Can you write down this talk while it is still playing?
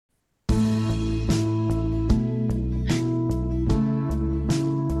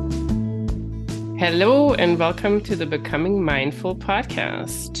Hello and welcome to the Becoming Mindful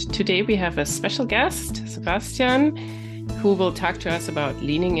podcast. Today we have a special guest, Sebastian, who will talk to us about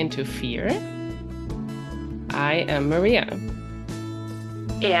leaning into fear. I am Maria.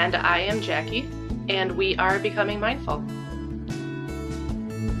 And I am Jackie, and we are Becoming Mindful.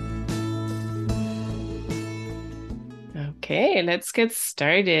 Okay, let's get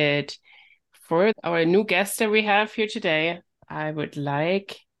started. For our new guest that we have here today, I would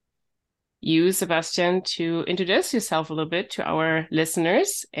like you, Sebastian, to introduce yourself a little bit to our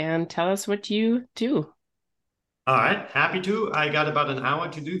listeners and tell us what you do. All right, happy to. I got about an hour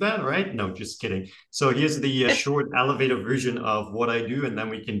to do that, right? No, just kidding. So here's the short elevator version of what I do, and then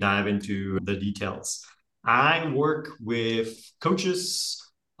we can dive into the details. I work with coaches,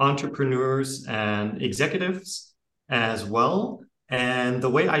 entrepreneurs, and executives as well. And the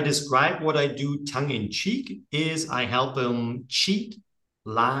way I describe what I do tongue in cheek is I help them cheat,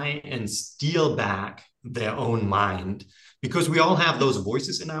 lie, and steal back their own mind. Because we all have those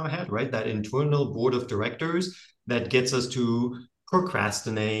voices in our head, right? That internal board of directors that gets us to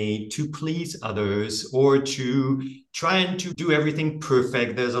procrastinate, to please others, or to try and to do everything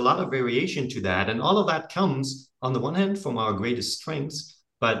perfect. There's a lot of variation to that. And all of that comes, on the one hand, from our greatest strengths.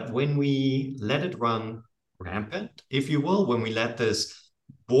 But when we let it run rampant, if you will, when we let this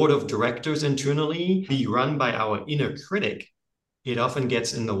board of directors internally be run by our inner critic, it often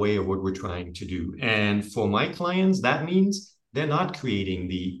gets in the way of what we're trying to do. And for my clients, that means they're not creating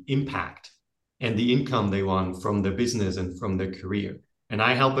the impact and the income they want from their business and from their career. And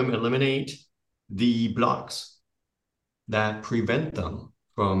I help them eliminate the blocks that prevent them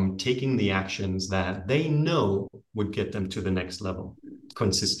from taking the actions that they know would get them to the next level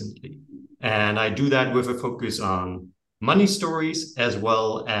consistently. And I do that with a focus on money stories, as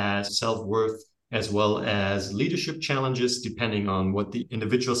well as self-worth, as well as leadership challenges, depending on what the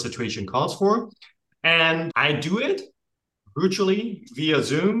individual situation calls for. And I do it virtually via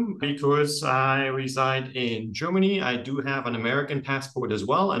Zoom because I reside in Germany. I do have an American passport as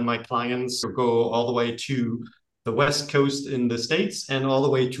well, and my clients go all the way to the West Coast in the States and all the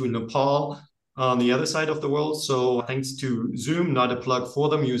way to Nepal on the other side of the world. So thanks to Zoom, not a plug for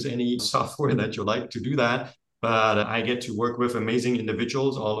them, use any software that you like to do that. But I get to work with amazing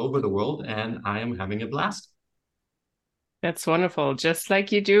individuals all over the world, and I am having a blast. That's wonderful, just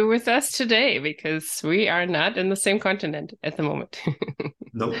like you do with us today, because we are not in the same continent at the moment.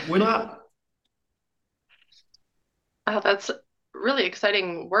 No, we're not. Oh, that's really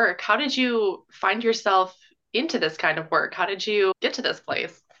exciting work. How did you find yourself into this kind of work? How did you get to this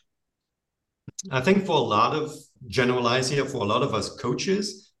place? I think for a lot of generalize here, for a lot of us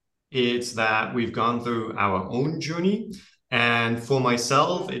coaches, it's that we've gone through our own journey. And for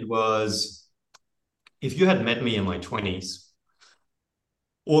myself, it was, if you had met me in my 20s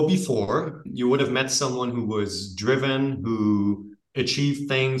or before, you would have met someone who was driven, who achieved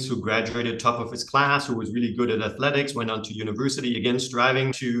things, who graduated top of his class, who was really good at athletics, went on to university, again,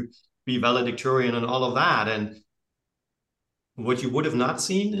 striving to be valedictorian and all of that. And what you would have not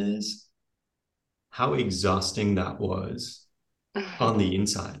seen is how exhausting that was on the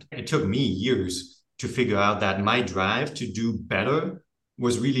inside. It took me years to figure out that my drive to do better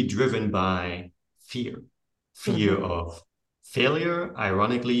was really driven by fear. Fear of failure,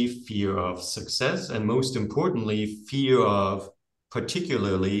 ironically, fear of success, and most importantly, fear of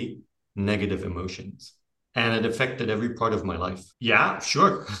particularly negative emotions. And it affected every part of my life. Yeah,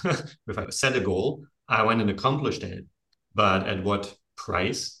 sure. If I set a goal, I went and accomplished it. But at what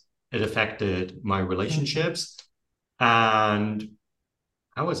price? It affected my relationships. And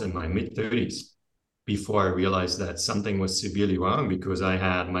I was in my mid-30s before I realized that something was severely wrong, because I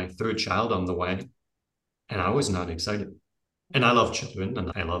had my third child on the way and I was not excited. And I love children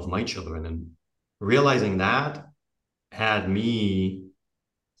and I love my children. And realizing that had me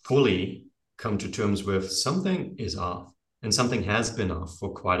fully come to terms with something is off, and something has been off for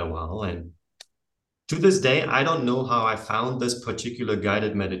quite a while. And to this day, I don't know how I found this particular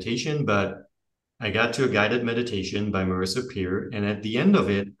guided meditation, but I got to a guided meditation by Marissa Peer. And at the end of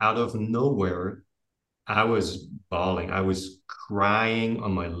it, out of nowhere, I was bawling. I was crying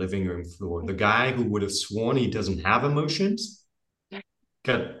on my living room floor. The guy who would have sworn he doesn't have emotions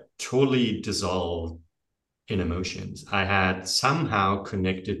got totally dissolved in emotions. I had somehow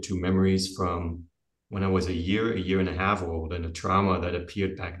connected to memories from when I was a year and a half old, and a trauma that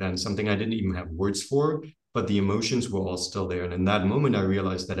appeared back then, something I didn't even have words for, but the emotions were all still there. And in that moment, I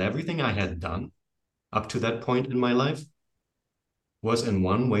realized that everything I had done up to that point in my life was in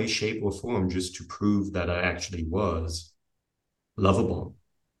one way, shape, or form just to prove that I actually was lovable.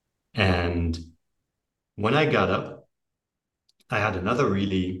 And when I got up, I had another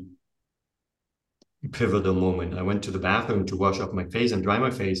really pivotal moment. I went to the bathroom to wash off my face and dry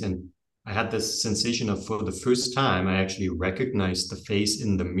my face, and I had this sensation of, for the first time, I actually recognized the face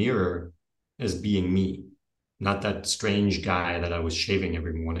in the mirror as being me, not that strange guy that I was shaving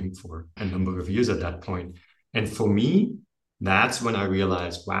every morning for a number of years at that point. And for me, that's when I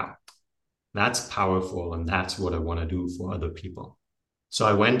realized, wow, that's powerful, and that's what I want to do for other people. So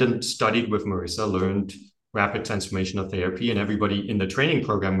I went and studied with Marissa, learned rapid transformational therapy, and everybody in the training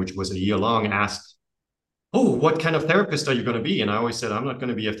program, which was a year long, asked, oh, what kind of therapist are you going to be? And I always said, I'm not going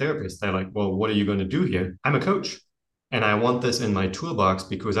to be a therapist. They're like, well, what are you going to do here? I'm a coach. And I want this in my toolbox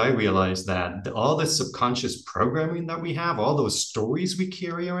because I realized that all the subconscious programming that we have, all those stories we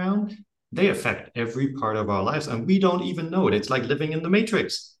carry around, they affect every part of our lives. And we don't even know it. It's like living in the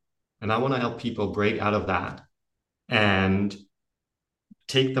matrix. And I want to help people break out of that and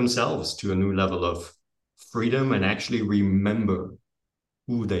take themselves to a new level of freedom and actually remember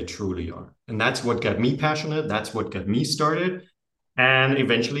who they truly are. And that's what got me passionate. That's what got me started. And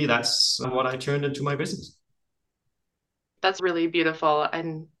eventually that's what I turned into my business. That's really beautiful.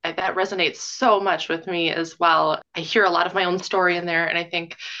 And that resonates so much with me as well. I hear a lot of my own story in there, and I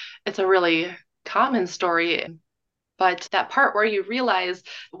think it's a really common story. But that part where you realize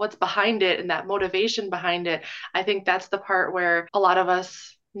what's behind it and that motivation behind it, I think that's the part where a lot of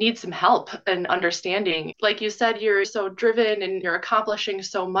us need some help and understanding. Like you said, you're so driven and you're accomplishing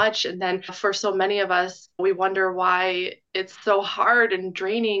so much. And then for so many of us, we wonder why it's so hard and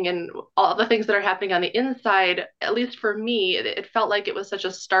draining and all the things that are happening on the inside. At least for me, it felt like it was such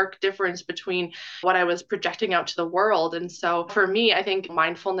a stark difference between what I was projecting out to the world. And so for me, I think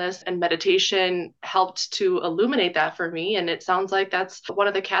mindfulness and meditation helped to illuminate that for me. And it sounds like that's one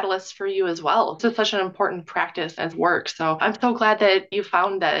of the catalysts for you as well. So it's such an important practice as work. So I'm so glad that you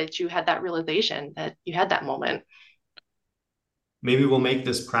found that you had that realization, that you had that moment. Maybe we'll make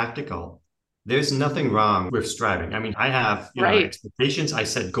this practical. There's nothing wrong with striving. I mean, I have, Right. expectations. I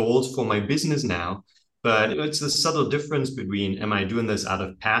set goals for my business now, but it's a subtle difference between, am I doing this out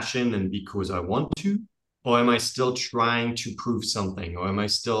of passion and because I want to, or am I still trying to prove something, or am I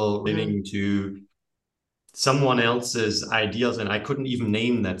still living to someone else's ideals? And I couldn't even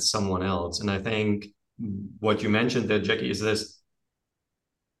name that someone else. And I think what you mentioned there, Jackie, is this: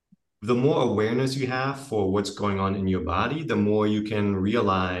 the more awareness you have for what's going on in your body, the more you can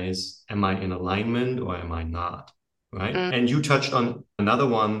realize, am I in alignment or am I not? Right. And you touched on another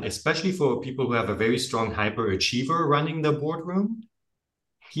one, especially for people who have a very strong hyperachiever running the boardroom.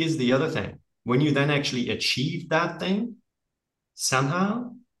 Here's the other thing. When you then actually achieve that thing,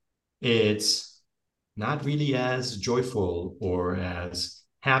 somehow it's not really as joyful or as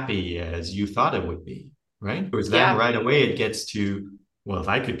happy as you thought it would be. Right. Because then right away it gets to, well, if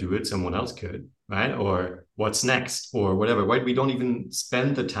I could do it, someone else could, right? Or what's next, or whatever, right? We don't even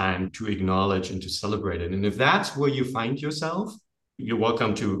spend the time to acknowledge and to celebrate it. And if that's where you find yourself, you're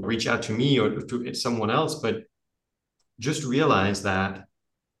welcome to reach out to me or to someone else, but just realize that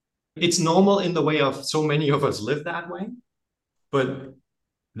it's normal in the way of so many of us live that way. But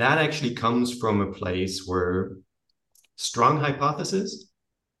that actually comes from a place where strong hypothesis,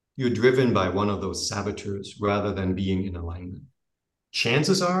 you're driven by one of those saboteurs rather than being in alignment.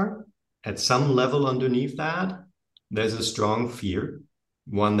 Chances are, at some level underneath that, there's a strong fear,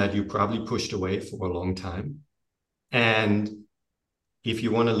 one that you probably pushed away for a long time. And if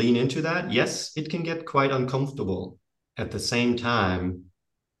you want to lean into that, yes, it can get quite uncomfortable. At the same time,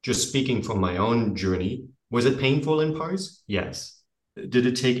 just speaking from my own journey, was it painful in parts? Yes. Did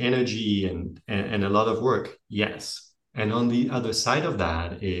it take energy and a lot of work? Yes. And on the other side of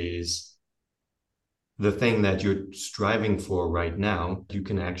that is the thing that you're striving for right now, you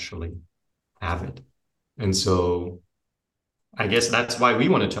can actually have it. And so I guess that's why we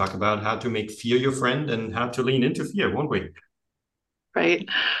want to talk about how to make fear your friend and how to lean into fear, won't we? Right.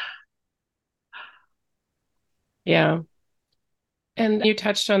 Yeah. And you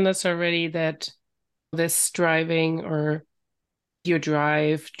touched on this already, that this striving or your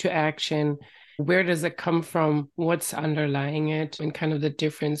drive to action, where does it come from? What's underlying it? And kind of the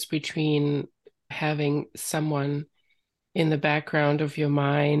difference between having someone in the background of your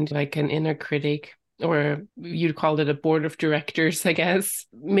mind, like an inner critic, or you'd call it a board of directors, I guess,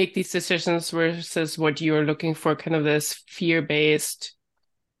 make these decisions versus what you're looking for, kind of this fear-based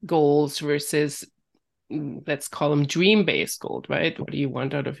goals versus, let's call them dream-based goals, right? What do you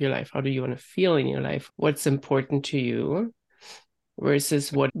want out of your life? How do you want to feel in your life? What's important to you?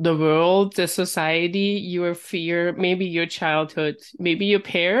 Versus what the world, the society, your fear, maybe your childhood, maybe your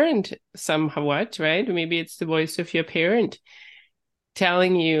parent somewhat, right? Maybe it's the voice of your parent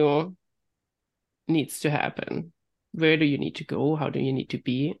telling you needs to happen. Where do you need to go? How do you need to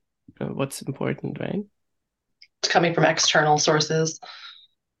be? what's important, right? It's coming from external sources.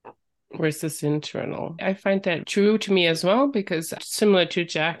 Versus internal. I find that true to me as well, because similar to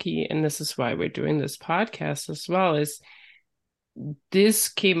Jackie, and this is why we're doing this podcast as well, is this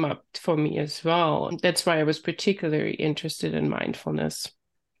came up for me as well. That's why I was particularly interested in mindfulness.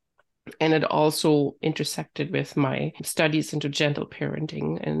 And it also intersected with my studies into gentle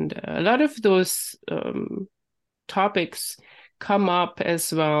parenting. And a lot of those topics come up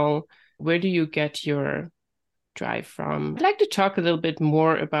as well. Where do you get your drive from? I'd like to talk a little bit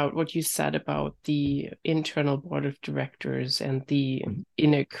more about what you said about the internal board of directors and the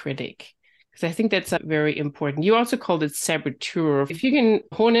inner critic, because I think that's very important. You also called it saboteur. If you can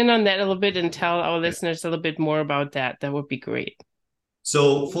hone in on that a little bit and tell our listeners a little bit more about that, that would be great.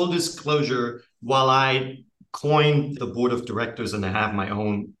 So full disclosure, while I coined the board of directors and I have my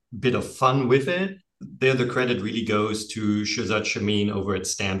own bit of fun with it, there the credit really goes to Shazad Shamin over at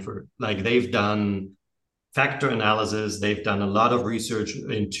Stanford. Like, they've done factor analysis, they've done a lot of research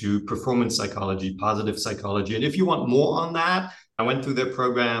into performance psychology, positive psychology. And if you want more on that, I went through their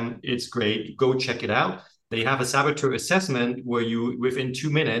program. It's great. Go check it out. They have a saboteur assessment where you, within 2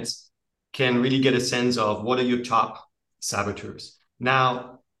 minutes, can really get a sense of what are your top saboteurs.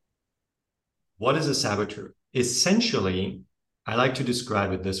 Now, what is a saboteur? Essentially, I like to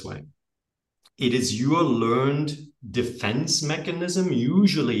describe it this way. It is your learned defense mechanism,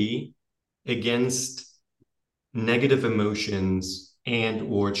 usually against negative emotions and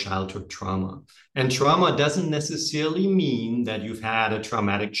or childhood trauma. And trauma doesn't necessarily mean that you've had a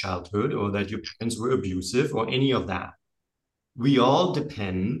traumatic childhood or that your parents were abusive or any of that. We all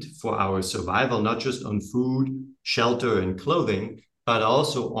depend for our survival, not just on food, shelter, and clothing, but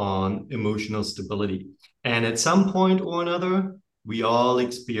also on emotional stability. And at some point or another, we all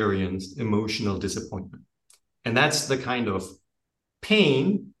experienced emotional disappointment. And that's the kind of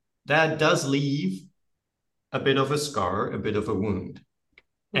pain that does leave a bit of a scar, a bit of a wound.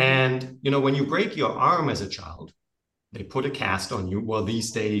 And, when you break your arm as a child, they put a cast on you. Well,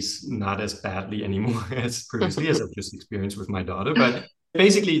 these days, not as badly anymore as previously, as I've just experienced with my daughter. But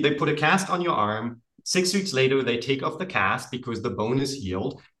basically, they put a cast on your arm. 6 weeks later, they take off the cast because the bone is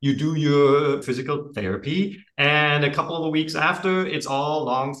healed. You do your physical therapy. And a couple of weeks after, it's all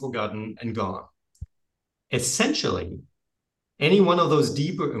long forgotten and gone. Essentially, any one of those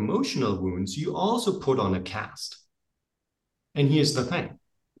deeper emotional wounds, you also put on a cast. And here's the thing.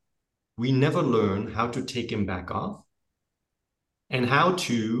 We never learn how to take him back off and how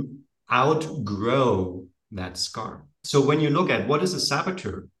to outgrow that scar. So when you look at what is a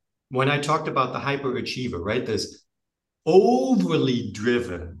saboteur, when I talked about the hyperachiever, right, this overly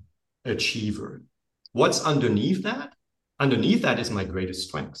driven achiever, what's underneath that? Underneath that is my greatest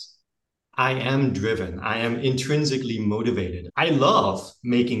strengths. I am driven. I am intrinsically motivated. I love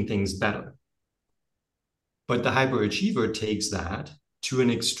making things better. But the hyperachiever takes that to an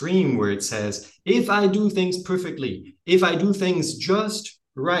extreme where it says, if I do things perfectly, if I do things just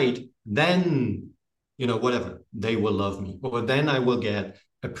right, then, whatever, they will love me, or then I will get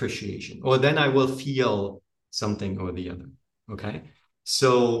appreciation, or then I will feel something or the other. Okay.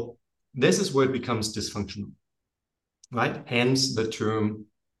 So this is where it becomes dysfunctional, right? Hence the term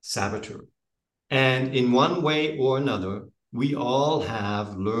saboteur. And in one way or another, we all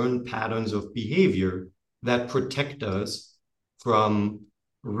have learned patterns of behavior that protect us from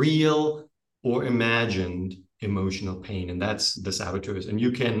real or imagined emotional pain. And that's the saboteurs. And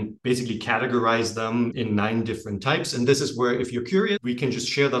you can basically categorize them in 9 different types. And this is where, if you're curious, we can just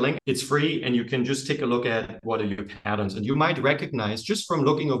share the link. It's free, and you can just take a look at what are your patterns. And you might recognize, just from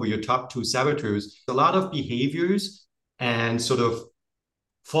looking over your top 2 saboteurs, a lot of behaviors and sort of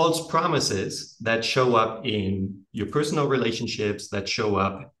false promises that show up in your personal relationships, that show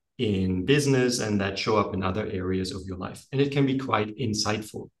up in business, and that show up in other areas of your life. And it can be quite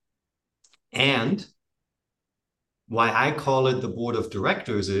insightful. And why I call it the board of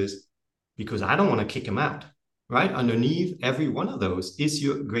directors is because I don't want to kick them out, right? Underneath every one of those is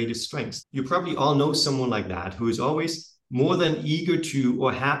your greatest strengths. You probably all know someone like that who is always more than eager to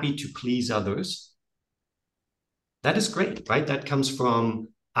or happy to please others. That is great, right? That comes from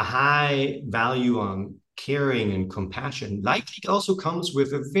a high value on caring and compassion. Likely also comes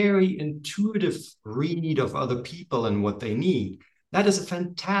with a very intuitive read of other people and what they need. That is a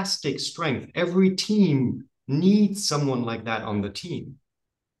fantastic strength. Every team needs someone like that on the team.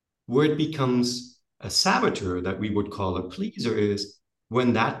 Where it becomes a saboteur, that we would call a pleaser, is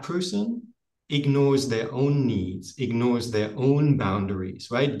when that person ignores their own needs, ignores their own boundaries,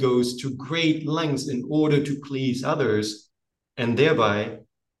 right? Goes to great lengths in order to please others, and thereby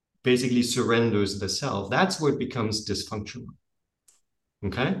basically surrenders the self. That's where it becomes dysfunctional.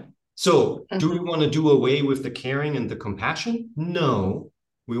 Okay. So do we want to do away with the caring and the compassion? No.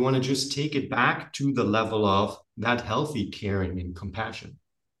 We want to just take it back to the level of that healthy caring and compassion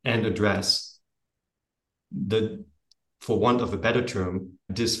and address the, for want of a better term,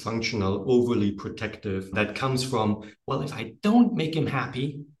 dysfunctional, overly protective that comes from, well, if I don't make him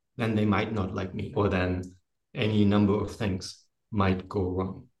happy, then they might not like me, or then any number of things might go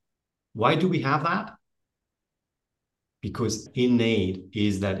wrong. Why do we have that? Because innate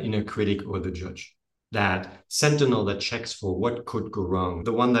is that inner critic or the judge, that sentinel that checks for what could go wrong,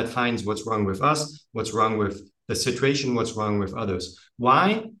 the one that finds what's wrong with us, what's wrong with the situation, what's wrong with others.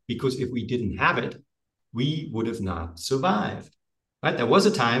 Why? Because if we didn't have it, we would have not survived. Right? There was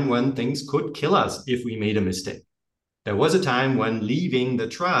a time when things could kill us if we made a mistake. There was a time when leaving the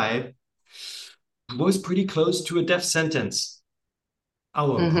tribe was pretty close to a death sentence.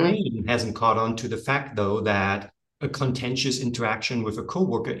 Our brain hasn't caught on to the fact, though, that a contentious interaction with a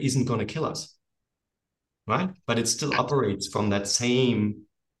coworker isn't going to kill us, right? But it still operates from that same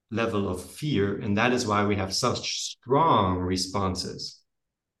level of fear, and that is why we have such strong responses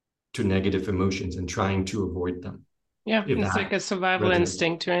to negative emotions and trying to avoid them. Yeah, it's like a survival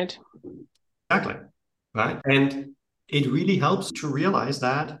instinct, right? Exactly, right? And it really helps to realize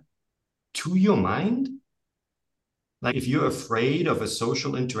that to your mind, like if you're afraid of a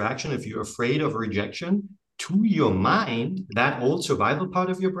social interaction, if you're afraid of rejection, to your mind, that old survival part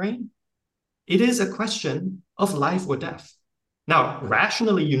of your brain, it is a question of life or death. Now,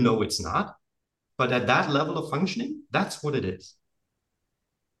 rationally, you know it's not, but at that level of functioning, that's what it is.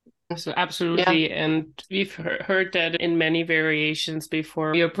 So absolutely. Yeah. And we've heard that in many variations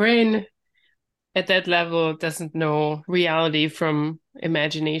before. Your brain at that level doesn't know reality from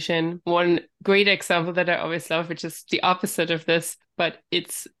imagination. One great example that I always love, which is the opposite of this, but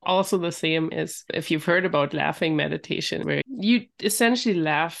it's also the same, is if you've heard about laughing meditation, where you essentially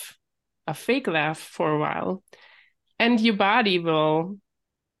laugh a fake laugh for a while, and your body will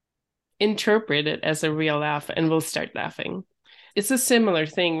interpret it as a real laugh and will start laughing. It's a similar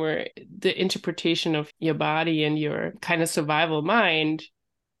thing where the interpretation of your body and your kind of survival mind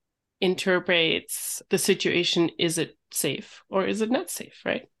interprets the situation. Is it safe or is it not safe,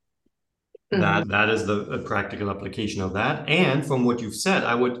 right? That is the practical application of that. And from what you've said,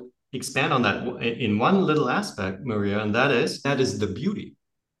 I would expand on that in one little aspect, Maria, and that is the beauty.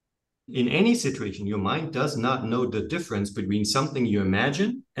 In any situation, your mind does not know the difference between something you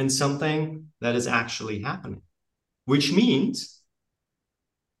imagine and something that is actually happening, which means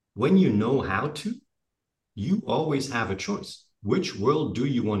when you know how to, you always have a choice. Which world do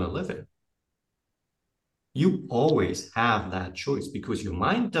you want to live in? You always have that choice because your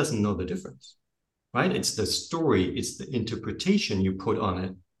mind doesn't know the difference, right? It's the story, it's the interpretation you put on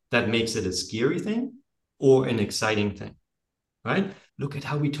it that makes it a scary thing or an exciting thing, right? Look at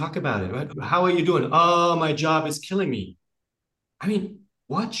how we talk about it, right? How are you doing? Oh, my job is killing me. I mean,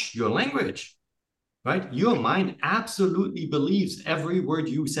 watch your language, right? Your mind absolutely believes every word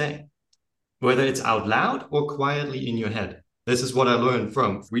you say, whether it's out loud or quietly in your head. This is what I learned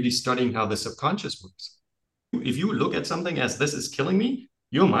from really studying how the subconscious works. If you look at something as this is killing me,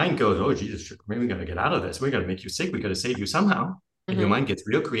 your mind goes, oh, Jesus, we got to get out of this. We got to make you sick. We got to save you somehow. And your mind gets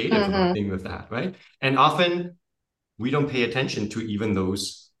real creative about being with that, right? And often we don't pay attention to even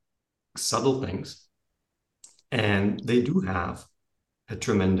those subtle things. And they do have a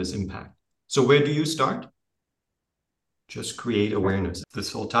tremendous impact. So where do you start? Just create awareness.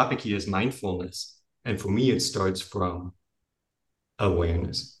 This whole topic here is mindfulness. And for me, it starts from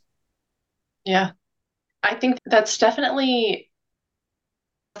awareness. Yeah. I think that's definitely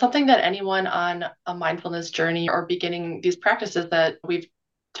something that anyone on a mindfulness journey or beginning these practices that we've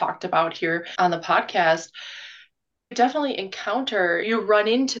talked about here on the podcast, you definitely encounter, you run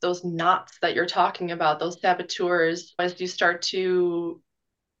into those knots that you're talking about, those saboteurs, as you start to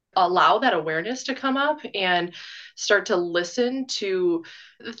allow that awareness to come up and start to listen to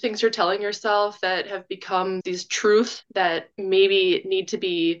the things you're telling yourself that have become these truths that maybe need to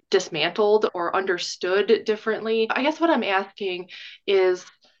be dismantled or understood differently. I guess what I'm asking is,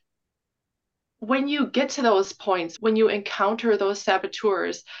 when you get to those points, when you encounter those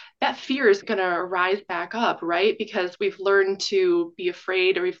saboteurs, that fear is going to rise back up, right? Because we've learned to be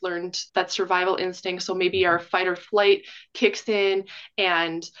afraid, or we've learned that survival instinct. So maybe our fight or flight kicks in,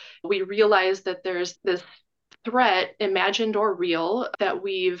 and we realize that there's this threat, imagined or real, that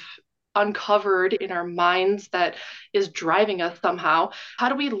we've uncovered in our minds that is driving us somehow. How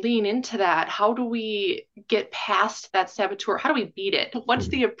do we lean into that? How do we get past that saboteur? How do we beat it? What's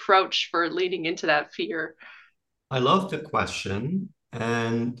the approach for leaning into that fear? I love the question.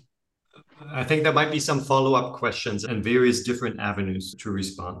 And I think there might be some follow-up questions and various different avenues to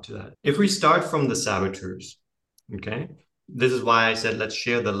respond to that. If we start from the saboteurs, okay, this is why I said let's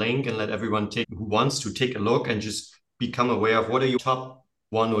share the link and let everyone who wants to take a look and just become aware of what are your top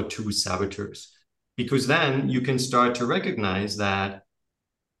 1 or 2 saboteurs. Because then you can start to recognize that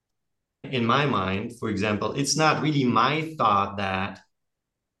in my mind, for example, it's not really my thought that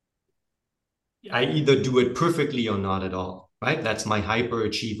I either do it perfectly or not at all, right? That's my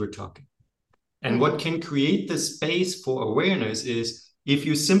hyperachiever talking. And what can create the space for awareness is if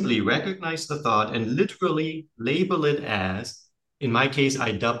you simply recognize the thought and literally label it as, in my case,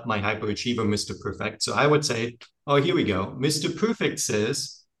 I dubbed my hyperachiever Mr. Perfect. So I would say, oh, here we go. Mr. Perfect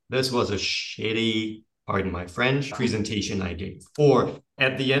says, this was a shitty, pardon my French, presentation I gave. Or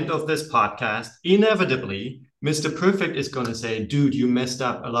at the end of this podcast, inevitably, Mr. Perfect is going to say, dude, you messed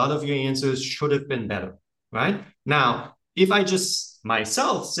up. A lot of your answers should have been better, right? Now, if I just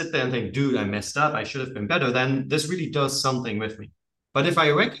myself sit there and think, dude, I messed up, I should have been better, then this really does something with me. But if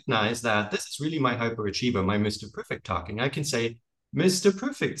I recognize that this is really my hyperachiever, my Mr. Perfect talking, I can say, Mr.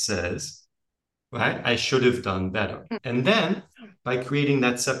 Perfect says, right, I should have done better. And then by creating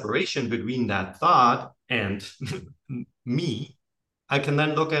that separation between that thought and me, I can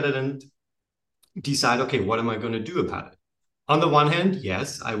then look at it and decide, okay, what am I going to do about it? On the one hand,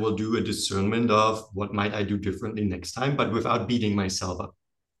 yes, I will do a discernment of what might I do differently next time, but without beating myself up.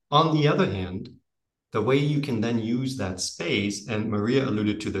 On the other hand, the way you can then use that space, and Maria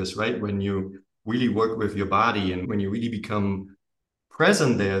alluded to this, right? When you really work with your body and when you really become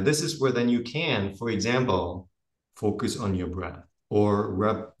present there, this is where then you can, for example, focus on your breath or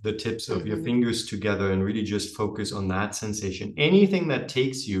rub the tips of your fingers together and really just focus on that sensation. Anything that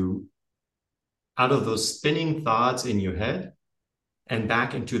takes you out of those spinning thoughts in your head and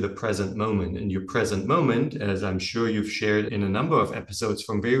back into the present moment. And your present moment, as I'm sure you've shared in a number of episodes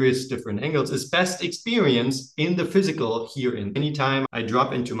from various different angles, is best experienced in the physical here. And anytime I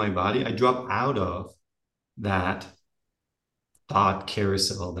drop into my body, I drop out of that thought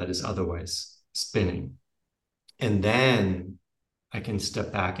carousel that is otherwise spinning. And then I can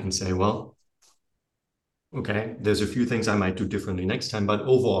step back and say, well, okay, there's a few things I might do differently next time, but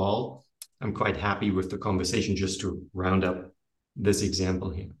overall, I'm quite happy with the conversation, just to round up this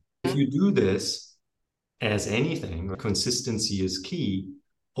example here. If you do this as anything, consistency is key.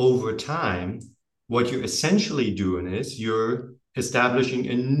 Over time, what you're essentially doing is you're establishing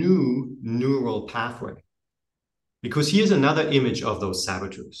a new neural pathway. Because here's another image of those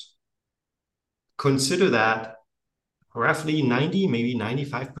saboteurs. Consider that roughly 90, maybe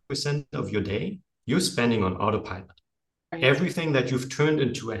 95% of your day, you're spending on autopilot. Everything that you've turned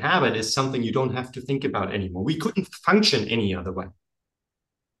into a habit is something you don't have to think about anymore. We couldn't function any other way.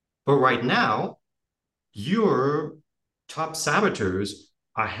 But right now, your top saboteurs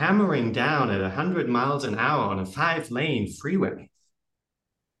are hammering down at 100 miles an hour on a 5-lane freeway.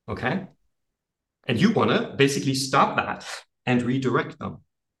 Okay? And you want to basically stop that and redirect them.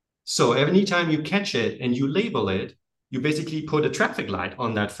 So anytime you catch it and you label it, you basically put a traffic light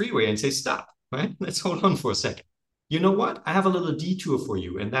on that freeway and say, stop, right? Let's hold on for a second. You know what? I have a little detour for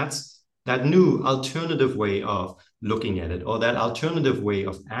you. And that's that new alternative way of looking at it, or that alternative way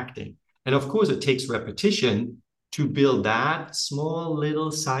of acting. And of course, it takes repetition to build that small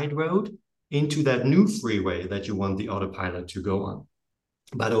little side road into that new freeway that you want the autopilot to go on.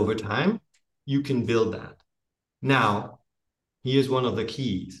 But over time, you can build that. Now, here's one of the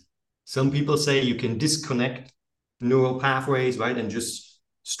keys. Some people say you can disconnect neural pathways, right, and just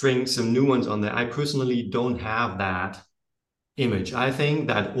string some new ones on there. I personally don't have that image. I think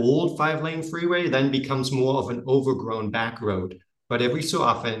that old 5-lane freeway then becomes more of an overgrown back road. But every so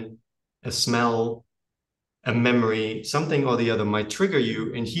often, a smell, a memory, something or the other might trigger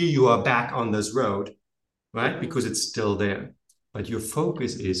you, and here you are back on this road, right, because it's still there. But your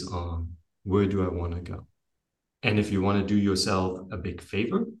focus is on, where do I want to go? And if you want to do yourself a big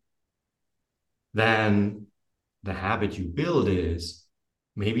favor, then the habit you build is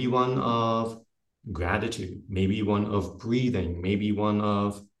maybe one of gratitude, maybe one of breathing, maybe one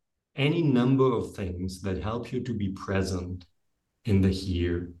of any number of things that help you to be present in the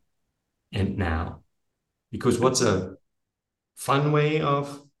here and now. Because what's a fun way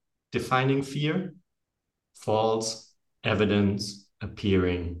of defining fear? False evidence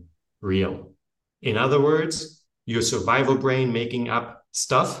appearing real. In other words, your survival brain making up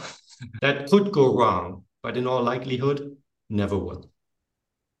stuff that could go wrong, but in all likelihood, never will.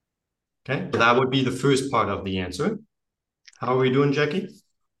 Okay, so that would be the first part of the answer. How are we doing, Jackie?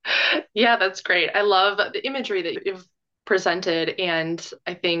 Yeah, that's great. I love the imagery that you've presented. And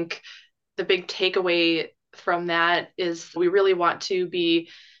I think the big takeaway from that is we really want to be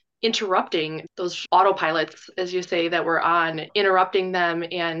interrupting those autopilots, as you say, that we're on, interrupting them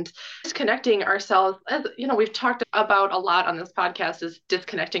and disconnecting ourselves. As you know, we've talked about a lot on this podcast is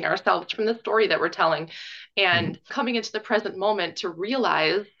disconnecting ourselves from the story that we're telling and coming into the present moment to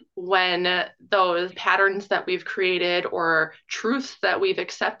realize when those patterns that we've created or truths that we've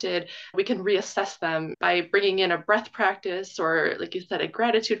accepted, we can reassess them by bringing in a breath practice or, like you said, a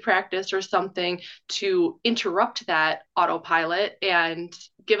gratitude practice or something to interrupt that autopilot and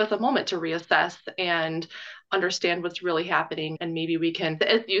give us a moment to reassess and understand what's really happening. And maybe we can,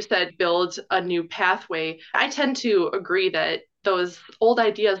 as you said, build a new pathway. I tend to agree that those old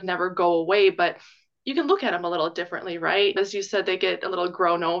ideas never go away, but you can look at them a little differently, right? As you said, they get a little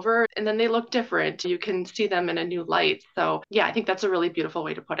grown over and then they look different. You can see them in a new light. So, yeah, I think that's a really beautiful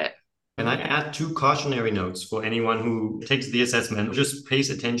way to put it. And I add 2 cautionary notes for anyone who takes the assessment, just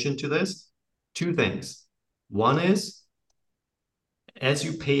pays attention to this. 2 things. One is, as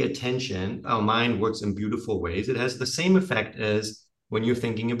you pay attention, our mind works in beautiful ways. It has the same effect as when you're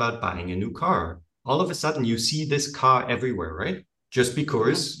thinking about buying a new car. All of a sudden, you see this car everywhere, right? Just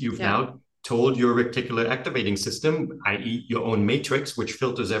because you've now told your reticular activating system, i.e. your own matrix, which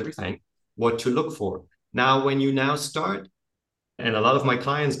filters everything, what to look for. Now, when you now start, and a lot of my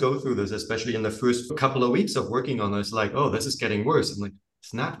clients go through this, especially in the first couple of weeks of working on this, like, oh, this is getting worse. I'm like,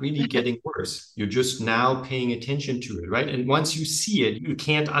 it's not really getting worse. You're just now paying attention to it, right? And once you see it, you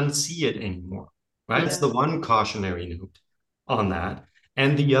can't unsee it anymore, right? That's the one cautionary note on that.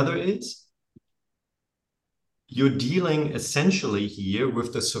 And the other is, you're dealing essentially here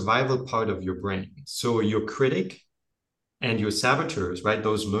with the survival part of your brain. So your critic and your saboteurs, right?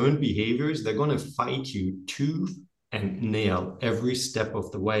 Those learned behaviors, they're going to fight you tooth and nail every step of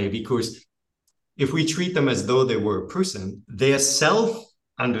the way, because if we treat them as though they were a person, their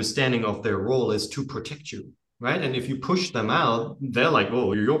self-understanding of their role is to protect you, right? And if you push them out, they're like,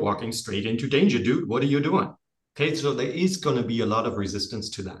 oh, you're walking straight into danger, dude. What are you doing? Okay, so there is going to be a lot of resistance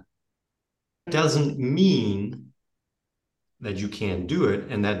to that. Doesn't mean that you can't do it,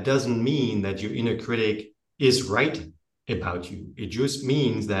 and that doesn't mean that your inner critic is right about you. It just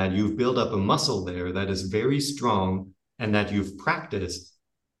means that you've built up a muscle there that is very strong and that you've practiced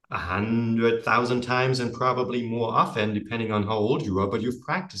 100,000 times and probably more often, depending on how old you are, but you've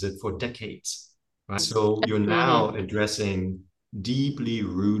practiced it for decades, right? So you're now addressing deeply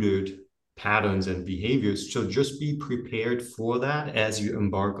rooted patterns and behaviors. So just be prepared for that as you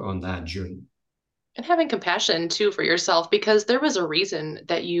embark on that journey. And having compassion too for yourself, because there was a reason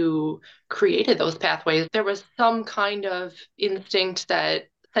that you created those pathways. There was some kind of instinct that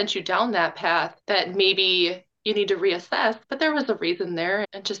sent you down that path that maybe you need to reassess, but there was a reason there.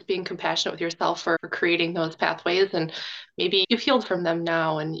 And just being compassionate with yourself for creating those pathways. And maybe you've healed from them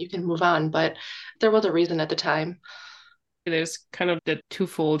now and you can move on, but there was a reason at the time. There's kind of the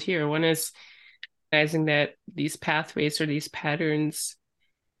twofold here. One is recognizing that these pathways or these patterns,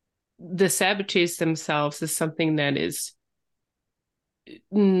 the saboteurs themselves, is something that is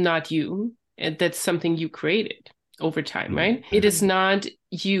not you. And that's something you created over time, right? It is not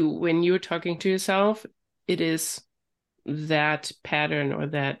you when you're talking to yourself. It is that pattern or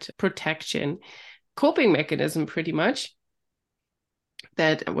that protection, coping mechanism pretty much,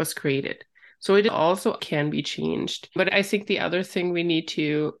 that was created. So it also can be changed. But I think the other thing we need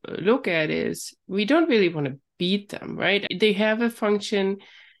to look at is we don't really want to beat them, right? They have a function.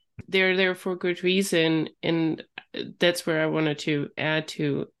 They're there for good reason. And that's where I wanted to add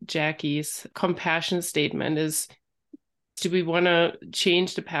to Jackie's compassion statement is, do we want to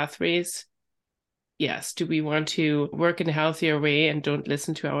change the pathways? Yes. Do we want to work in a healthier way and don't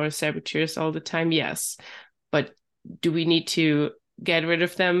listen to our saboteurs all the time? Yes. But do we need to get rid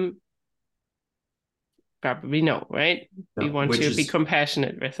of them? Probably no, right? No, we want to be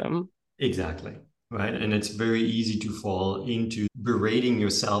compassionate with them. Exactly. Right. And it's very easy to fall into berating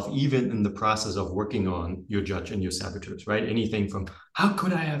yourself, even in the process of working on your judge and your saboteurs, right? Anything from, how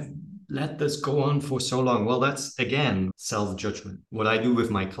could I have let this go on for so long? Well, that's, again, self-judgment. What I do with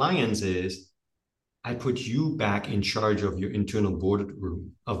my clients is I put you back in charge of your internal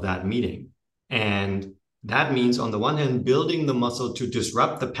boardroom of that meeting. And that means, on the one hand, building the muscle to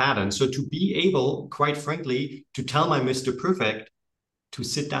disrupt the pattern. So to be able, quite frankly, to tell my Mr. Perfect to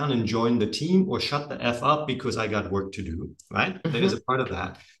sit down and join the team or shut the F up because I got work to do, right? Mm-hmm. There's a part of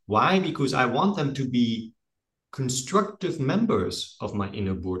that. Why? Because I want them to be constructive members of my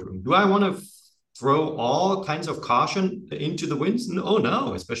inner boardroom. Do I want to throw all kinds of caution into the winds?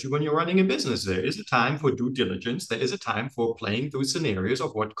 No, especially when you're running a business. There is a time for due diligence. There is a time for playing through scenarios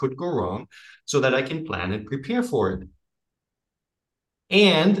of what could go wrong so that I can plan and prepare for it.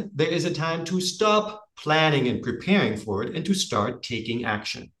 And there is a time to stop planning and preparing for it and to start taking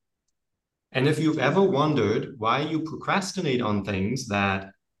action. And if you've ever wondered why you procrastinate on things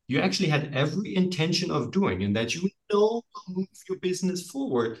that you actually had every intention of doing and that you know will move your business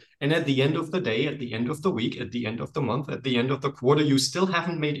forward, and at the end of the day, at the end of the week, at the end of the month, at the end of the quarter, you still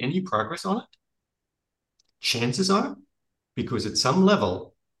haven't made any progress on it, chances are, because at some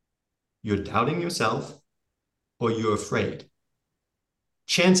level, you're doubting yourself or you're afraid.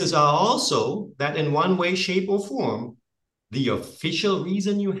 Chances are also that in one way, shape, or form, the official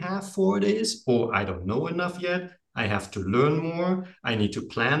reason you have for it is, oh, I don't know enough yet. I have to learn more. I need to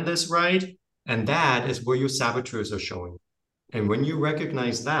plan this right. And that is where your saboteurs are showing. And when you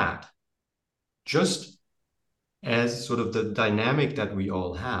recognize that, just as sort of the dynamic that we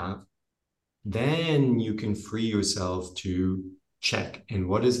all have, then you can free yourself to check in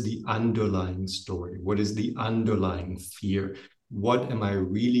what is the underlying story? What is the underlying fear? What am I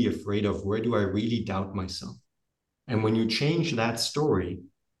really afraid of? Where do I really doubt myself? And when you change that story,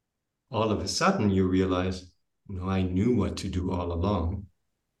 all of a sudden you realize, no, I knew what to do all along.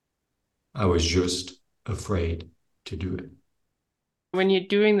 I was just afraid to do it. When you're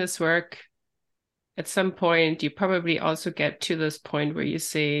doing this work, at some point, you probably also get to this point where you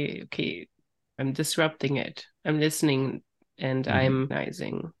say, okay, I'm disrupting it. I'm listening and I'm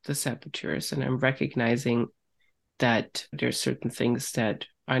recognizing the saboteurs, and I'm recognizing that there's certain things that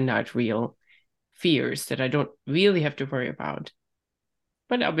are not real fears that I don't really have to worry about.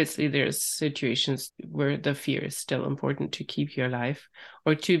 But obviously there's situations where the fear is still important to keep you alive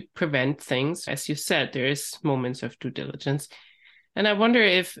or to prevent things. As you said, there is moments of due diligence. And I wonder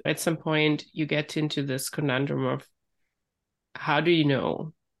if at some point you get into this conundrum of how do you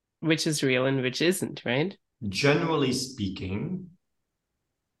know which is real and which isn't, right? Generally speaking,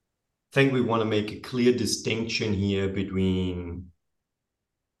 I think we want to make a clear distinction here between,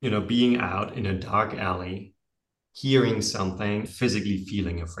 being out in a dark alley, hearing something, physically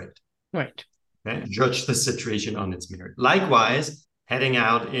feeling afraid. Right. Okay? Judge the situation on its merit. Likewise, heading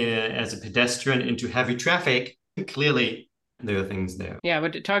out as a pedestrian into heavy traffic, clearly there are things there. Yeah,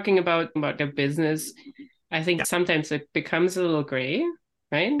 but talking about the business, I think sometimes it becomes a little gray,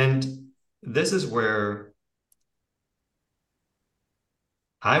 right? And this is where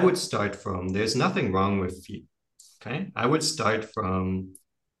I would start from, there's nothing wrong with fear. Okay. I would start from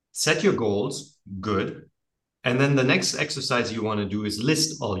set your goals, good. And then the next exercise you want to do is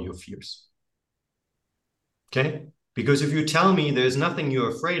list all your fears. Okay. Because if you tell me there's nothing you're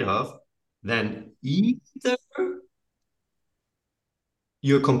afraid of, then either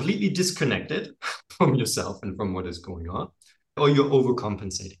you're completely disconnected from yourself and from what is going on, or you're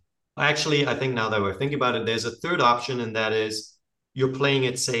overcompensating. Actually, I think now that we're thinking about it, there's a third option, and that is you're playing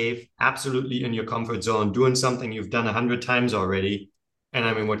it safe, absolutely in your comfort zone, doing something you've done 100 times already. And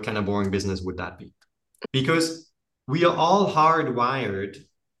I mean, what kind of boring business would that be? Because we are all hardwired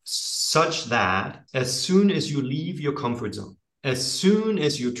such that as soon as you leave your comfort zone, as soon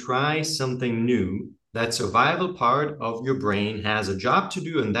as you try something new, that survival part of your brain has a job to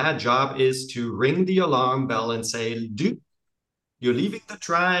do, and that job is to ring the alarm bell and say, dude, you're leaving the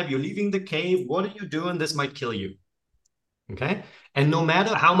tribe, you're leaving the cave, what are you doing? This might kill you. Okay? And no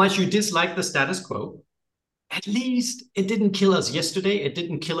matter how much you dislike the status quo, at least it didn't kill us yesterday, it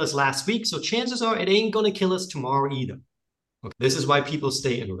didn't kill us last week, so chances are it ain't going to kill us tomorrow either. Okay. This is why people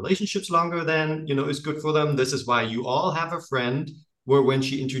stay in relationships longer than, is good for them. This is why you all have a friend where when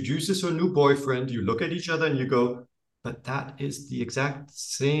she introduces her new boyfriend, you look at each other and you go, but that is the exact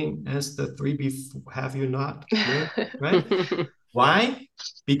same as the three before, have you not learned, right? Why?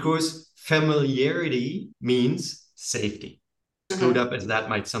 Because familiarity means safety. Screwed up as that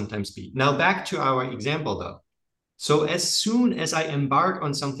might sometimes be. Now back to our example though. So as soon as I embark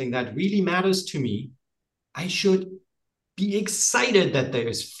on something that really matters to me, I should be excited that there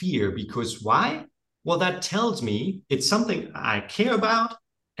is fear, because why? Well, that tells me it's something I care about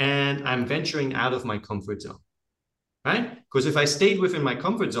and I'm venturing out of my comfort zone, right? Because if I stayed within my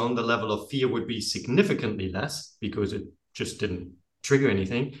comfort zone, the level of fear would be significantly less because it just didn't trigger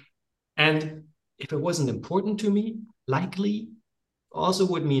anything. And if it wasn't important to me, likely also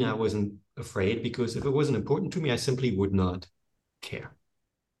would mean I wasn't afraid, because if it wasn't important to me, I simply would not care.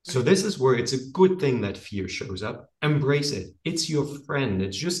 So this is where it's a good thing that fear shows up. Embrace it. It's your friend.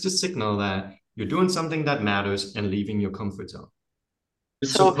 It's just a signal that you're doing something that matters and leaving your comfort zone.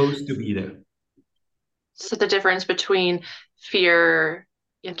 It's supposed to be there. So the difference between fear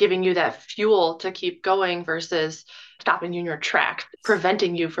giving you that fuel to keep going versus stopping you in your tracks,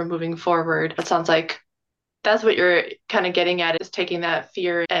 preventing you from moving forward. It sounds like that's what you're kind of getting at, is taking that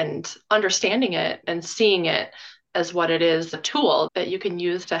fear and understanding it and seeing it as what it is, a tool that you can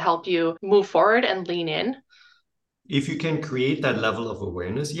use to help you move forward and lean in. if you can create that level of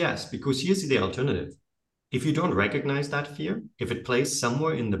awareness, yes, because here's the alternative. If you don't recognize that fear, if it plays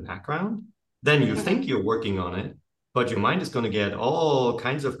somewhere in the background, then you think you're working on it, but your mind is going to get all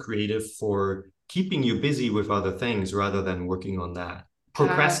kinds of creative for keeping you busy with other things rather than working on that.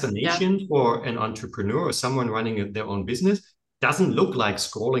 Procrastination for an entrepreneur or someone running their own business doesn't look like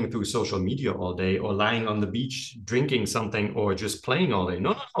scrolling through social media all day or lying on the beach drinking something or just playing all day.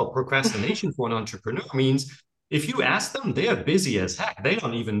 No, no, no. Procrastination for an entrepreneur means if you ask them, they're busy as heck. They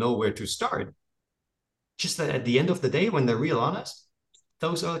don't even know where to start. Just that at the end of the day, when they're real honest,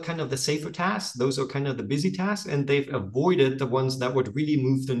 those are kind of the safer tasks. Those are kind of the busy tasks, and they've avoided the ones that would really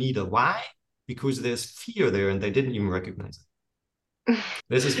move the needle. Why? Because there's fear there and they didn't even recognize it.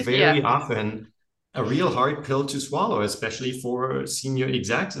 This is very often a real hard pill to swallow, especially for senior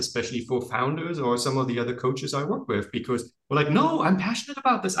execs, especially for founders or some of the other coaches I work with, because we're like, no, I'm passionate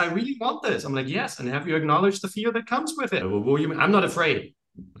about this. I really want this. I'm like, yes. And have you acknowledged the fear that comes with it? Well, I'm not afraid.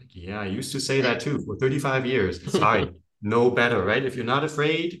 Like, yeah, I used to say that too for 35 years. Sorry, no better, right? If you're not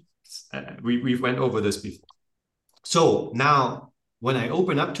afraid, we've went over this before. So now when I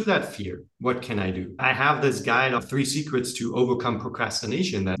open up to that fear, what can I do? I have this guide of 3 secrets to overcome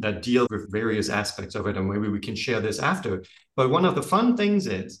procrastination that deal with various aspects of it, and maybe we can share this after. But one of the fun things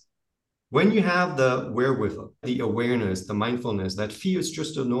is when you have the wherewithal, the awareness, the mindfulness, that fear is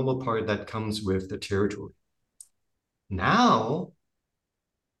just a normal part that comes with the territory. Now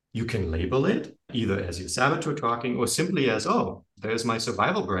you can label it either as your saboteur talking or simply as, oh, there's my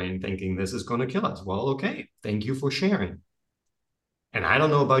survival brain thinking this is going to kill us. Well, okay, thank you for sharing. And I don't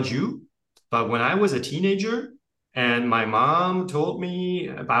know about you, but when I was a teenager and my mom told me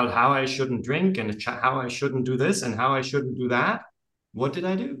about how I shouldn't drink and how I shouldn't do this and how I shouldn't do that, what did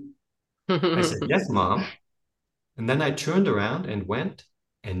I do? I said, yes, Mom. And then I turned around and went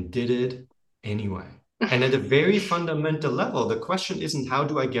and did it anyway. And at a very fundamental level, the question isn't how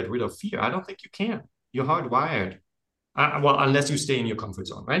do I get rid of fear? I don't think you can. You're hardwired. Well, unless you stay in your comfort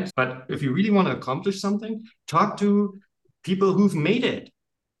zone, right? But if you really want to accomplish something, talk to people who've made it.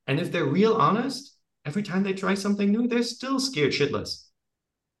 And if they're real honest, every time they try something new, they're still scared shitless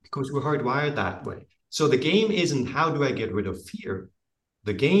because we're hardwired that way. So the game isn't how do I get rid of fear?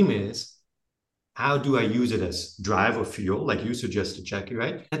 The game is how do I use it as drive or fuel, like you suggested, Jackie,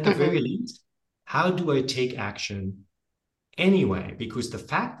 right? At the very least, how do I take action anyway? Because the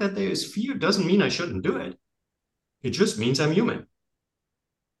fact that there is fear doesn't mean I shouldn't do it. It just means I'm human.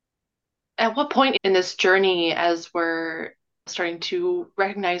 At what point in this journey, as we're starting to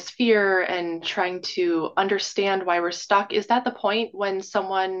recognize fear and trying to understand why we're stuck, is that the point when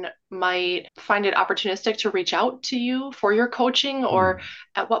someone might find it opportunistic to reach out to you for your coaching? Or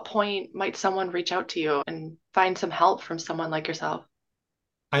at what point might someone reach out to you and find some help from someone like yourself?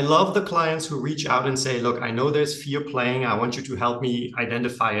 I love the clients who reach out and say, look, I know there's fear playing. I want you to help me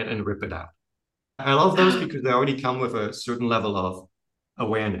identify it and rip it out. I love those because they already come with a certain level of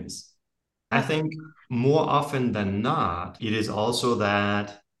awareness. I think more often than not, it is also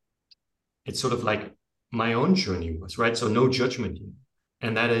that it's sort of like my own journey was, right? So no judgment here.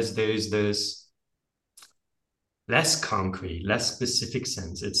 And that is, there's this less concrete, less specific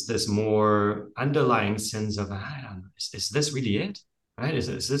sense. It's this more underlying sense of, I don't know, is this really it? Right?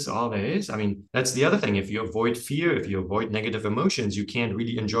 Is this all there is? I mean, that's the other thing. If you avoid fear, if you avoid negative emotions, you can't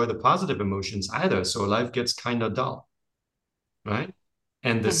really enjoy the positive emotions either. So life gets kind of dull, right?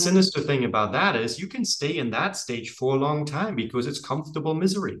 And the sinister thing about that is you can stay in that stage for a long time because it's comfortable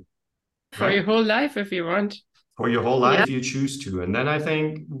misery. For your whole life, if you want. For your whole life, you choose to. And then I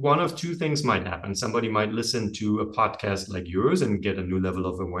think one of 2 things might happen. Somebody might listen to a podcast like yours and get a new level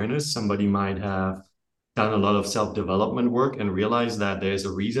of awareness. Somebody might have done a lot of self-development work and realize that there's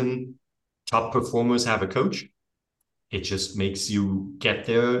a reason top performers have a coach. It just makes you get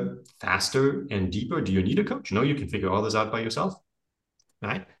there faster and deeper. Do you need a coach? No, you can figure all this out by yourself,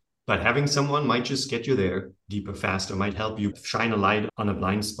 right? But having someone might just get you there deeper, faster, might help you shine a light on a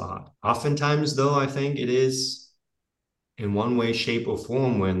blind spot. Oftentimes, though, I think it is in one way, shape, or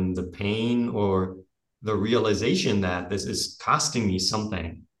form when the pain or the realization that this is costing me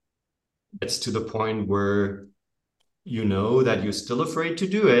something gets to the point where you know that you're still afraid to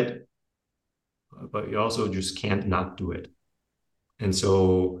do it, but you also just can't not do it. And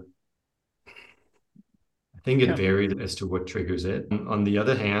so I think it varies as to what triggers it. On the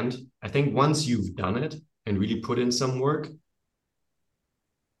other hand, I think once you've done it and really put in some work,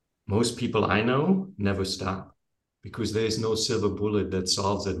 most people I know never stop because there's no silver bullet that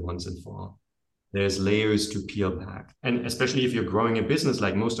solves it once and for all. There's layers to peel back. And especially if you're growing a business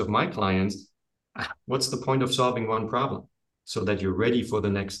like most of my clients, what's the point of solving one problem so that you're ready for the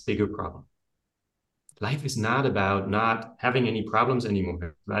next bigger problem? Life is not about not having any problems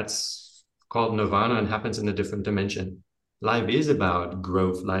anymore. That's called nirvana and happens in a different dimension. Life is about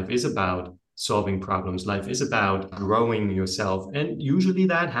growth. Life is about solving problems. Life is about growing yourself. And usually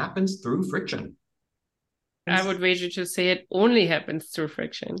that happens through friction. I would wager to say it only happens through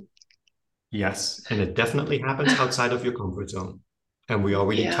friction. Yes, and it definitely happens outside of your comfort zone. And we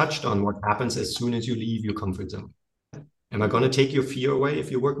already touched on what happens as soon as you leave your comfort zone. Am I going to take your fear away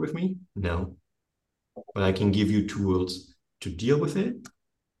if you work with me? No. But I can give you tools to deal with it.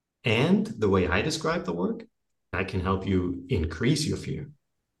 And the way I describe the work, I can help you increase your fear,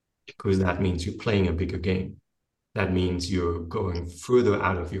 because that means you're playing a bigger game. That means you're going further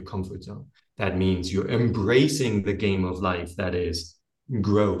out of your comfort zone. That means you're embracing the game of life that is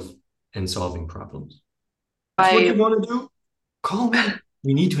growth and solving problems. That's what you want to do? Call me.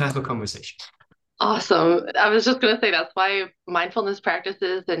 We need to have a conversation. Awesome. I was just going to say that's why mindfulness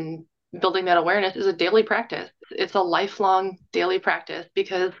practices and building that awareness is a daily practice. It's a lifelong daily practice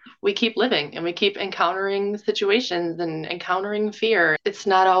because we keep living and we keep encountering situations and encountering fear. It's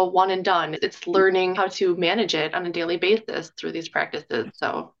not a one and done. It's learning how to manage it on a daily basis through these practices.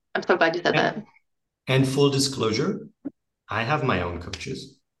 So I'm so glad you said that. And full disclosure, I have my own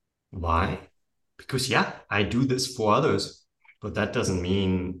coaches. Why? Because, yeah, I do this for others, but that doesn't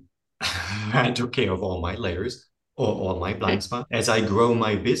mean I took care of all my layers or all my blind spots. As I grow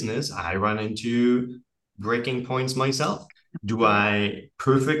my business, I run into breaking points myself. Do I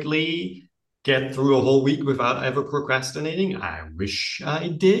perfectly get through a whole week without ever procrastinating? I wish I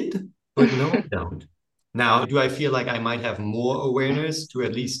did, but no, I don't. Now, do I feel like I might have more awareness to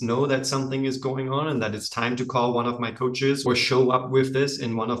at least know that something is going on and that it's time to call one of my coaches or show up with this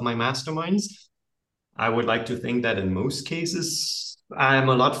in one of my masterminds? I would like to think that in most cases, I'm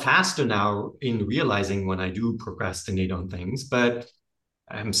a lot faster now in realizing when I do procrastinate on things, but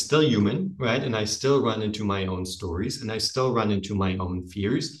I'm still human, right? And I still run into my own stories and I still run into my own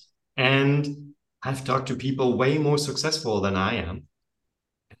fears. And I've talked to people way more successful than I am.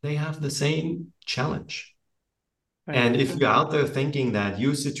 They have the same challenge. Right. And if you're out there thinking that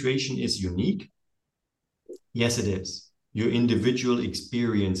your situation is unique, yes, it is. Your individual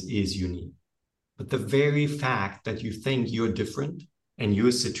experience is unique. But the very fact that you think you're different and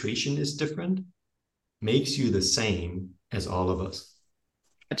your situation is different makes you the same as all of us.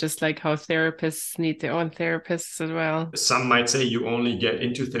 Just like how therapists need their own therapists as well. Some might say you only get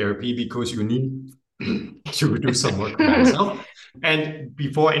into therapy because you need to do some work on yourself. And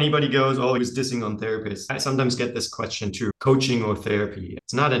before anybody goes, oh, he's dissing on therapists, I sometimes get this question too, coaching or therapy.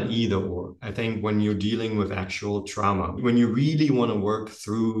 It's not an either or. I think when you're dealing with actual trauma, when you really want to work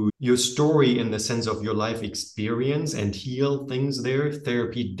through your story in the sense of your life experience and heal things there,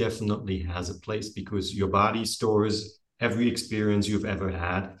 therapy definitely has a place because your body stores every experience you've ever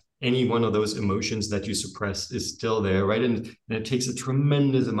had. Any one of those emotions that you suppress is still there, right? And it takes a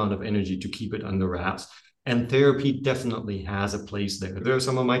tremendous amount of energy to keep it under wraps. And therapy definitely has a place there. There are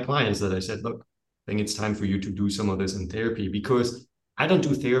some of my clients that I said, look, I think it's time for you to do some of this in therapy because I don't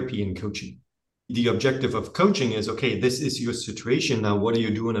do therapy in coaching. The objective of coaching is, okay, this is your situation. Now, what are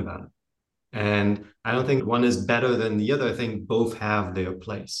you doing about it? And I don't think one is better than the other. I think both have their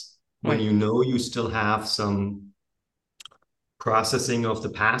place. When you know you still have some processing of the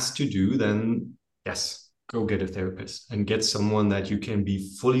past to do, then yes, go get a therapist and get someone that you can be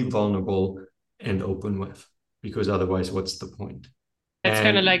fully vulnerable and open with, because otherwise, what's the point? It's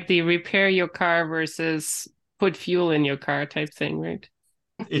kind of like the repair your car versus put fuel in your car type thing, right?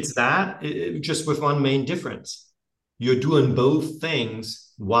 It's that, just with one main difference. You're doing both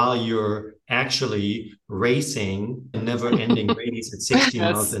things while you're actually racing a never-ending race at 60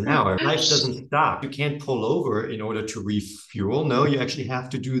 miles an hour. Life doesn't stop. You can't pull over in order to refuel. No, you actually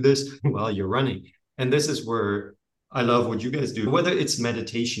have to do this while you're running. And this is where I love what you guys do. Whether it's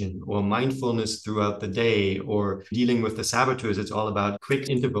meditation or mindfulness throughout the day or dealing with the saboteurs, it's all about quick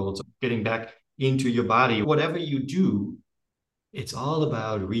intervals, getting back into your body. Whatever you do, it's all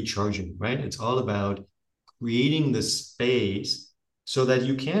about recharging, right? It's all about creating the space so that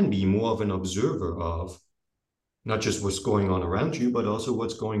you can be more of an observer of not just what's going on around you, but also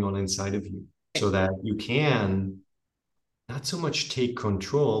what's going on inside of you, so that you can not so much take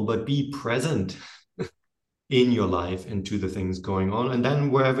control, but be present in your life and to the things going on. And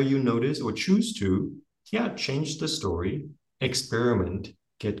then wherever you notice or choose to, change the story, experiment,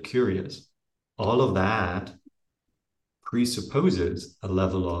 get curious. All of that presupposes a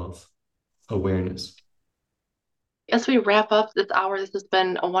level of awareness. As we wrap up this hour, this has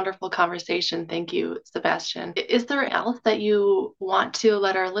been a wonderful conversation. Thank you, Sebastian. Is there else that you want to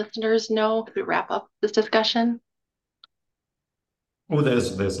let our listeners know as we wrap up this discussion? Oh,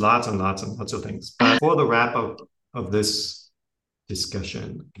 there's lots and lots and lots of things. But for the wrap up of this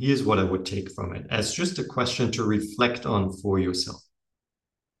discussion, here's what I would take from it as just a question to reflect on for yourself.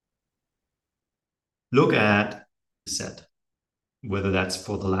 Look at set, whether that's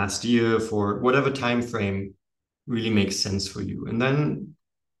for the last year, for whatever time frame really makes sense for you. And then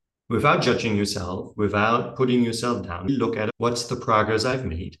without judging yourself, without putting yourself down, look at what's the progress I've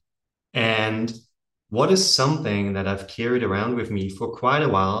made and what is something that I've carried around with me for quite a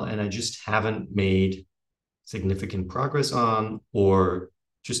while and I just haven't made significant progress on or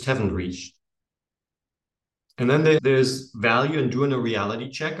just haven't reached. And then there's value in doing a reality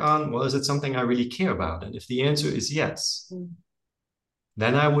check on, well, is it something I really care about? And if the answer is yes,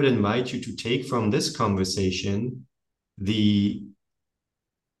 then I would invite you to take from this conversation the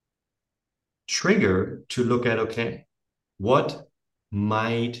trigger to look at, okay, what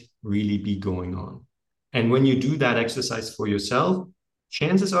might really be going on? And when you do that exercise for yourself,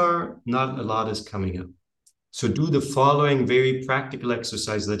 chances are not a lot is coming up. So do the following very practical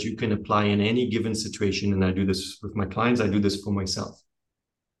exercise that you can apply in any given situation. And I do this with my clients. I do this for myself.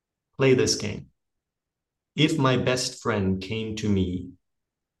 Play this game. If my best friend came to me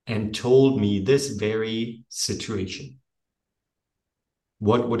and told me this very situation,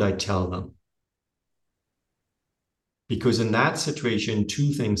 what would I tell them? Because in that situation,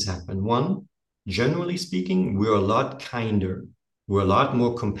 two things happen. One, generally speaking, we're a lot kinder. We're a lot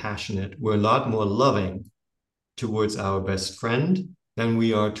more compassionate. We're a lot more loving towards our best friend than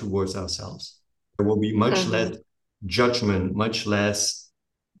we are towards ourselves. There will be much less judgment, much less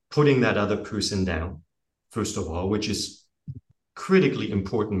putting that other person down, first of all, which is critically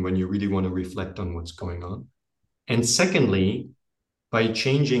important when you really want to reflect on what's going on. And secondly, by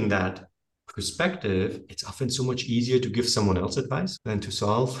changing that perspective, it's often so much easier to give someone else advice than to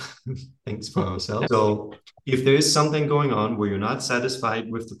solve things for ourselves. So if there is something going on where you're not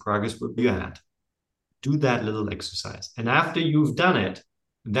satisfied with the progress where you're at, do that little exercise. And after you've done it,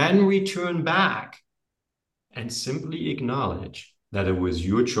 then return back and simply acknowledge that it was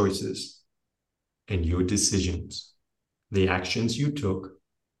your choices and your decisions, the actions you took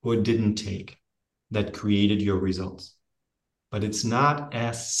or didn't take, that created your results. But it's not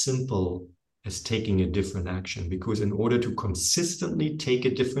as simple as taking a different action, because in order to consistently take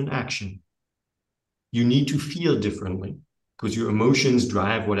a different action, you need to feel differently, because your emotions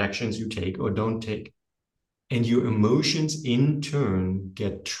drive what actions you take or don't take. And your emotions in turn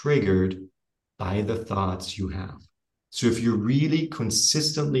get triggered by the thoughts you have. So if you really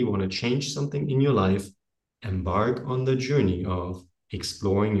consistently want to change something in your life, embark on the journey of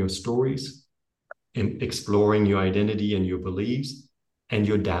exploring your stories, exploring your identity and your beliefs and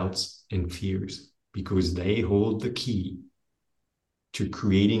your doubts and fears, because they hold the key to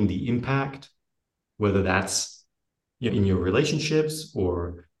creating the impact, whether that's in your relationships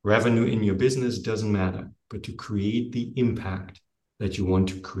or revenue in your business, doesn't matter, but to create the impact that you want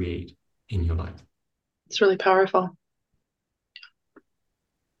to create in your life. It's really powerful.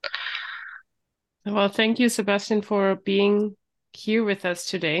 Well, thank you, Sebastian, for being here with us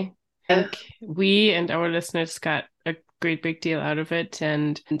today. I think we and our listeners got a great big deal out of it.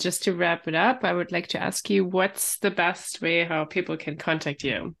 And just to wrap it up, I would like to ask you, what's the best way how people can contact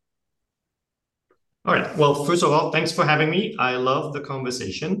you? All right. Well, first of all, thanks for having me. I love the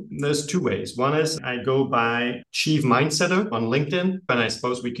conversation. There's two ways. One is I go by Chief Mindsetter on LinkedIn, and I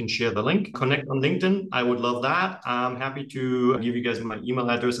suppose we can share the link. Connect on LinkedIn. I would love that. I'm happy to give you guys my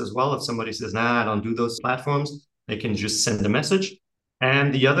email address as well. If somebody says, nah, I don't do those platforms, they can just send a message.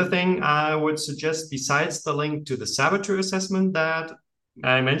 And the other thing I would suggest, besides the link to the saboteur assessment that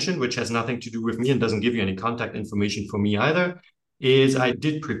I mentioned, which has nothing to do with me and doesn't give you any contact information for me either, is I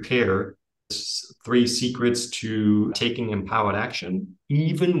did prepare 3 secrets to taking empowered action,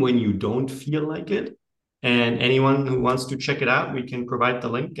 even when you don't feel like it. And anyone who wants to check it out, we can provide the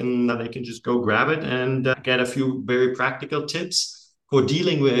link and they can just go grab it and get a few very practical tips for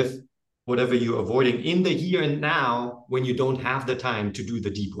dealing with whatever you're avoiding in the here and now when you don't have the time to do the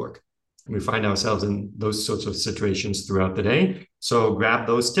deep work. We find ourselves in those sorts of situations throughout the day. So grab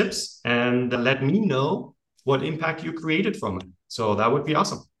those tips and let me know what impact you created from it. So that would be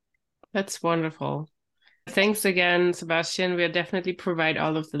awesome. That's wonderful. Thanks again, Sebastian. We'll definitely provide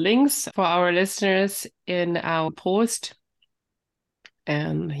all of the links for our listeners in our post.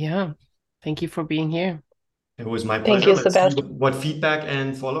 And yeah, thank you for being here. It was my pleasure. Thank you, Let's see Sebastian. what feedback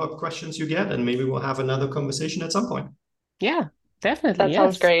and follow-up questions you get, and maybe we'll have another conversation at some point. Yeah, definitely. That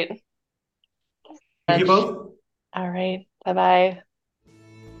sounds great. Thank you both. All right. Bye-bye.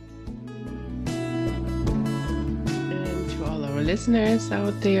 And to all our listeners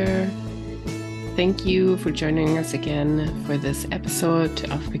out there, Thank you for joining us again for this episode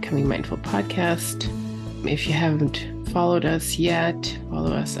of Becoming Mindful podcast. If you haven't followed us yet,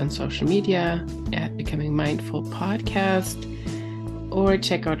 follow us on social media at Becoming Mindful Podcast, or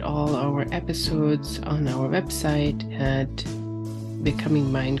check out all our episodes on our website at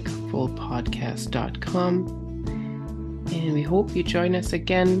becomingmindfulpodcast.com. And we hope you join us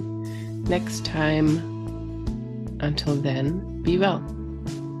again next time. Until then, be well.